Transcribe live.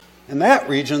In that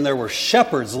region, there were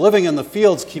shepherds living in the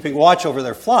fields, keeping watch over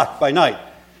their flock by night.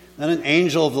 Then an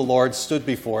angel of the Lord stood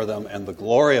before them, and the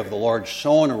glory of the Lord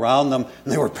shone around them,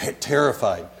 and they were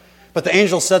terrified. But the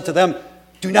angel said to them,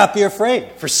 "Do not be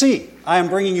afraid, for see, I am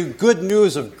bringing you good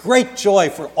news of great joy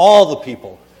for all the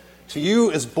people. To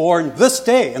you is born this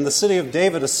day in the city of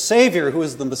David a Savior who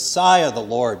is the Messiah, the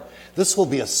Lord. This will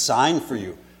be a sign for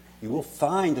you. You will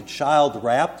find a child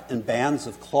wrapped in bands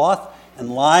of cloth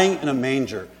and lying in a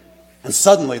manger." And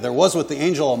suddenly there was with the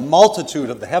angel a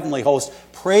multitude of the heavenly host,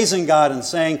 praising God and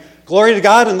saying, "Glory to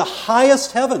God in the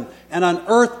highest heaven, and on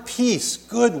earth peace,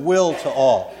 goodwill to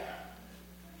all."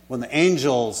 When the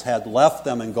angels had left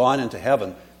them and gone into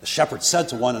heaven, the shepherds said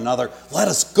to one another, "Let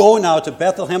us go now to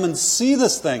Bethlehem and see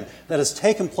this thing that has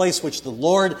taken place, which the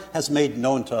Lord has made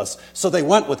known to us." So they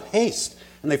went with haste,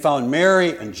 and they found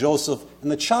Mary and Joseph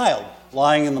and the child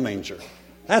lying in the manger.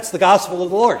 That's the gospel of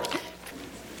the Lord.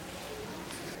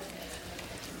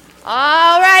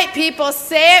 All right, people,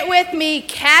 say it with me.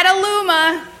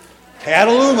 Cataluma.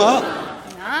 Cataluma.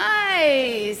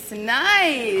 Nice.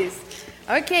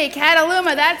 Okay,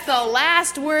 Cataluma, that's the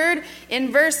last word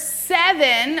in verse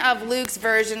 7 of Luke's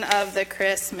version of the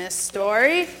Christmas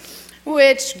story,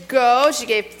 which goes, she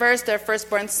gave first their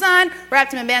firstborn son,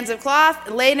 wrapped him in bands of cloth,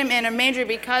 laid him in a manger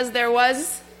because there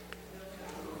was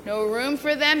no room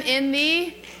for them in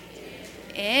the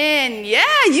inn. Yeah,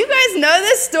 you guys know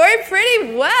this story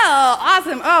pretty well.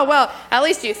 Awesome. Oh, well, at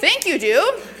least you think you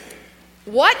do.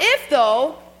 What if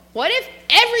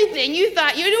everything you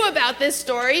thought you knew about this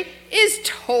story is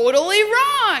totally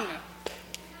wrong?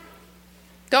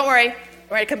 Don't worry,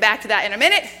 we're going to come back to that in a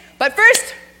minute. But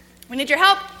first, we need your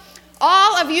help.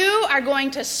 All of you are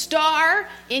going to star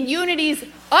in Unity's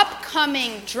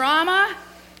upcoming drama,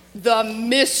 The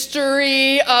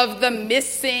Mystery of the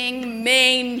Missing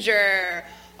Manger.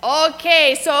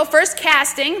 Okay, so first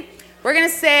casting, we're going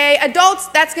to say adults,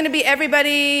 that's going to be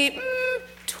everybody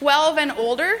 12 and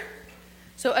older.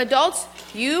 So adults,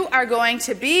 you are going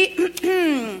to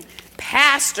be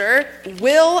Pastor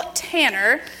Will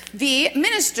Tanner, the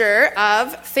minister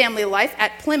of family life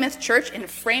at Plymouth Church in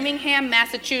Framingham,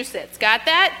 Massachusetts. Got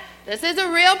that? This is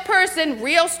a real person,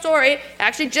 real story.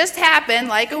 Actually just happened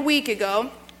like a week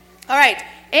ago. All right,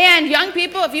 and young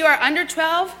people, if you are under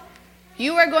 12,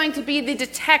 you are going to be the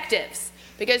detectives.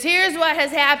 Because here's what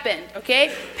has happened,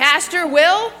 okay? Pastor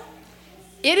Will,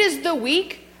 it is the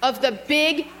week of the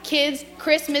big kids'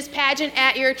 Christmas pageant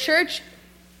at your church,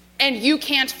 and you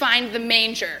can't find the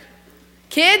manger.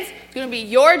 Kids, it's going to be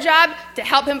your job to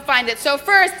help him find it. So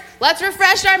first, let's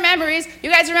refresh our memories. You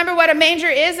guys remember what a manger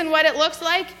is and what it looks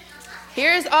like?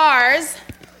 Here's ours,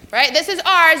 right? This is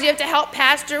ours. You have to help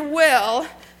Pastor Will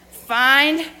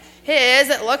find his.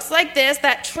 It looks like this,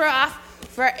 that trough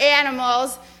for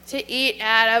animals to eat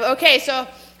out of. Okay, so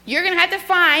you're going to have to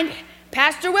find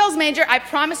Pastor Will's manger. I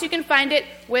promise you can find it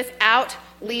without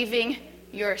leaving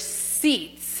your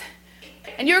seats.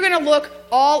 And you're going to look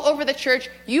all over the church.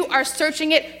 You are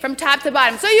searching it from top to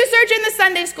bottom. So you search in the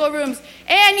Sunday school rooms,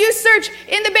 and you search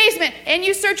in the basement, and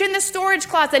you search in the storage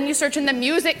closet, and you search in the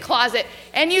music closet,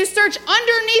 and you search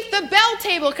underneath the bell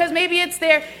table because maybe it's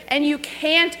there, and you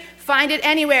can't find it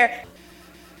anywhere.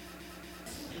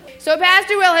 So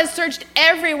Pastor Will has searched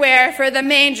everywhere for the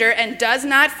manger and does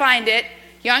not find it.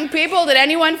 Young people, did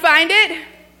anyone find it?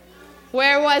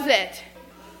 Where was it?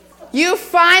 You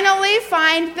finally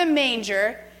find the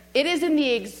manger. It is in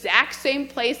the exact same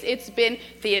place it's been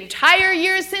the entire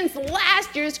year since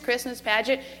last year's Christmas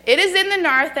pageant. It is in the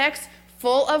narthex,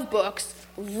 full of books,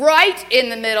 right in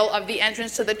the middle of the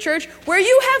entrance to the church, where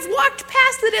you have walked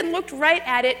past it and looked right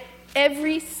at it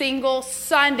every single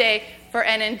Sunday for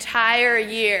an entire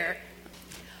year.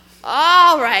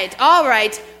 All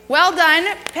right. Well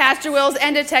done, Pastor Wills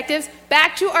and detectives.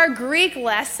 Back to our Greek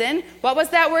lesson. What was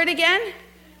that word again?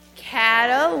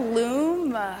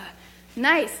 Cataluma.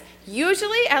 Nice.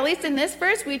 Usually, at least in this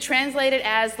verse, we translate it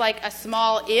as like a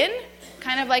small inn,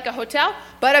 kind of like a hotel.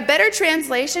 But a better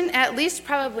translation, at least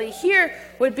probably here,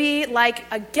 would be like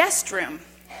a guest room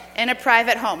in a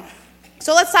private home.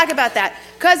 So let's talk about that.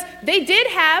 Because they did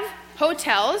have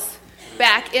hotels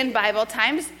back in Bible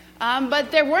times,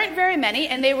 but there weren't very many,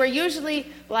 and they were usually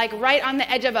like right on the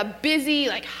edge of a busy,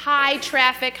 like high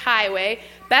traffic highway.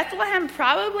 Bethlehem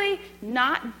probably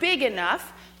not big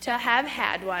enough to have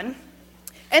had one.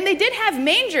 And they did have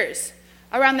mangers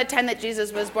around the time that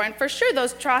Jesus was born. For sure,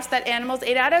 those troughs that animals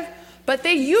ate out of, but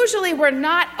they usually were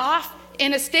not off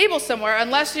in a stable somewhere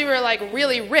unless you were like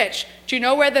really rich. Do you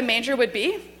know where the manger would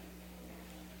be?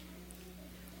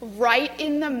 Right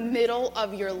in the middle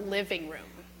of your living room.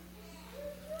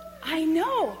 I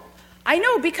know. I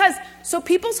know, because so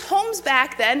people's homes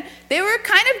back then, they were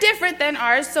kind of different than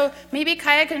ours. So maybe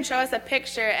Kaya can show us a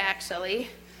picture, actually.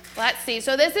 Let's see.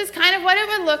 So this is kind of what it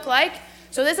would look like.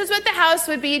 So this is what the house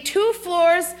would be. 2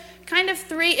 floors, kind of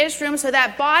 3-ish rooms. So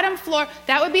that bottom floor,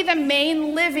 that would be the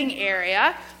main living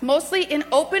area, mostly an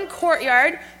open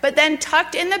courtyard, but then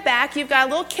tucked in the back, you've got a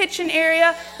little kitchen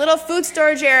area, little food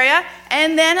storage area,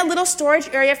 and then a little storage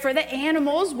area for the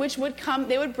animals, which would come,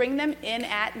 they would bring them in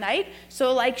at night.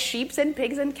 So like sheep and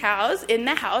pigs and cows in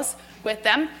the house with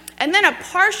them. And then a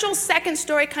partial second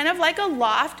story, kind of like a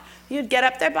loft. You'd get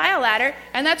up there by a ladder,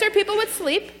 and that's where people would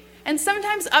sleep. And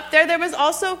sometimes up there was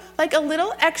also like a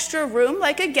little extra room,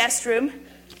 like a guest room,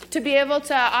 to be able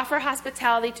to offer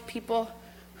hospitality to people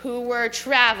who were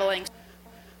traveling.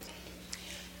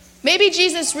 Maybe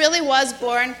Jesus really was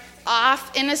born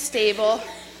off in a stable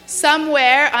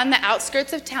somewhere on the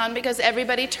outskirts of town because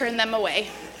everybody turned them away.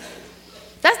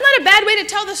 That's not a bad way to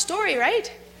tell the story,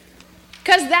 right?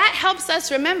 Because that helps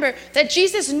us remember that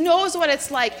Jesus knows what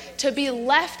it's like to be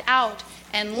left out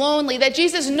and lonely, that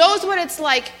Jesus knows what it's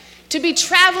like to be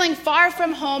traveling far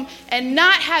from home and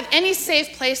not have any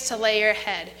safe place to lay your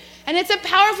head. And it's a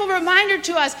powerful reminder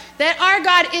to us that our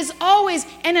God is always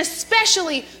and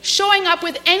especially showing up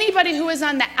with anybody who is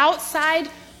on the outside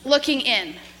looking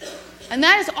in. And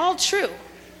that is all true.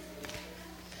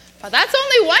 But that's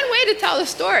only one way to tell the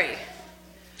story.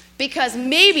 Because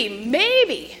maybe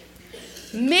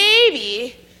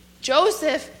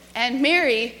Joseph and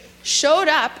Mary showed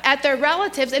up at their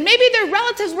relatives, and maybe their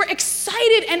relatives were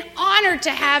excited and honored to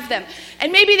have them.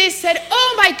 And maybe they said,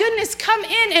 "Oh my goodness, come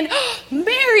in, and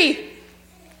Mary,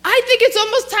 I think it's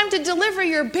almost time to deliver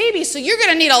your baby, so you're going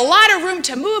to need a lot of room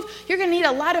to move. You're going to need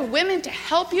a lot of women to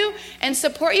help you and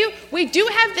support you. We do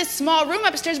have this small room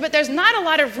upstairs, but there's not a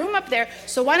lot of room up there,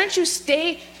 so why don't you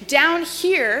stay down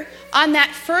here on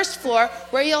that first floor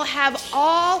where you'll have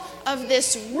all of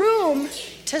this room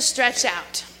to stretch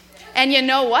out." And you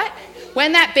know what?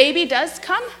 When that baby does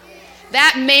come,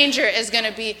 that manger is going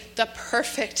to be the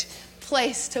perfect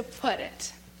place to put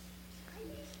it.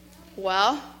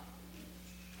 Well,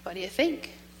 what do you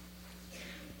think?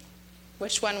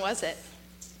 Which one was it?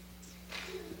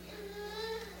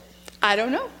 I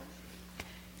don't know.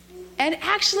 And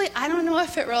actually, I don't know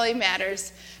if it really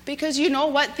matters. Because you know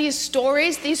what? These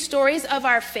stories of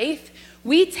our faith,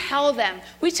 we tell them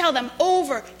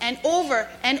over and over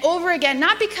and over again,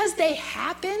 not because they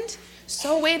happened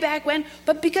so way back when,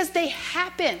 but because they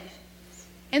happen.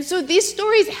 And so these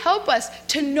stories help us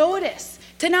to notice,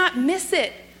 to not miss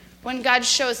it when God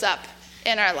shows up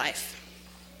in our life.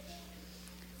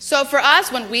 So for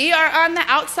us, when we are on the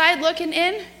outside looking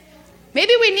in,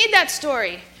 maybe we need that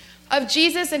story of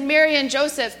Jesus and Mary and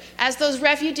Joseph as those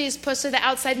refugees pushed to the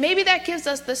outside. Maybe that gives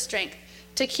us the strength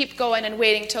to keep going and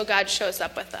waiting till God shows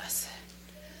up with us.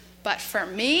 But for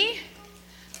me,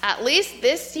 at least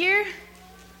this year,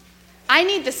 I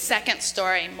need the second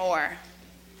story more.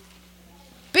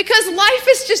 Because life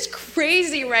is just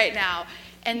crazy right now.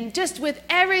 And just with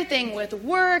everything, with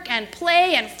work and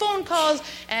play and phone calls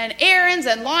and errands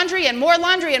and laundry and more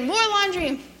laundry and more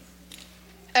laundry,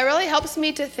 it really helps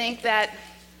me to think that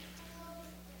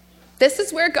this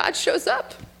is where God shows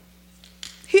up.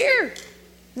 Here,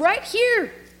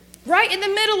 right in the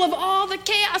middle of all the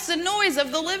chaos and noise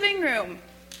of the living room.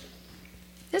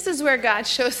 This is where God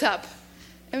shows up.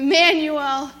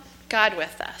 Emmanuel, God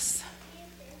with us.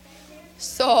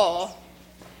 So,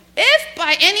 if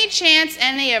by any chance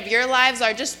any of your lives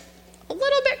are just a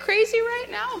little bit crazy right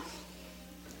now,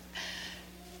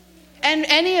 and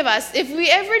any of us, do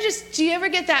you ever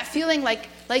get that feeling like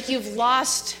you've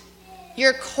lost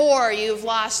your core, you've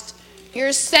lost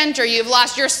your center, you've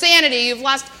lost your sanity, you've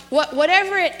lost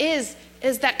whatever it is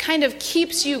that kind of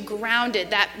keeps you grounded,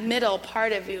 that middle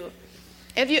part of you.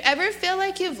 If you ever feel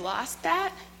like you've lost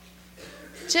that,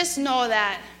 just know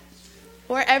that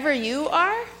wherever you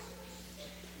are,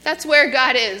 that's where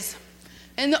God is.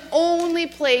 And the only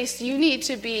place you need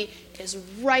to be is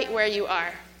right where you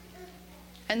are.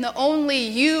 And the only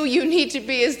you need to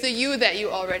be is the you that you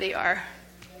already are.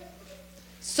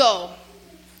 So,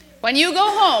 when you go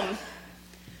home,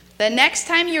 the next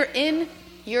time you're in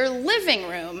your living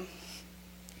room,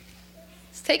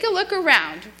 just take a look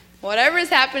around. Whatever is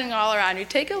happening all around you,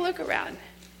 take a look around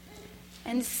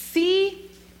and see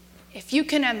if you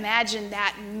can imagine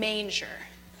that manger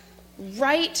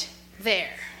right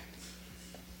there.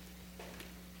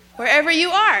 Wherever you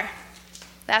are,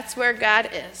 that's where God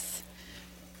is.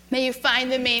 May you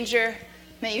find the manger.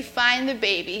 May you find the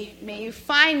baby. May you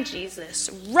find Jesus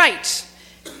right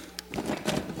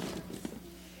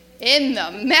in the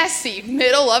messy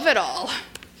middle of it all.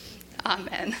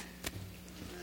 Amen.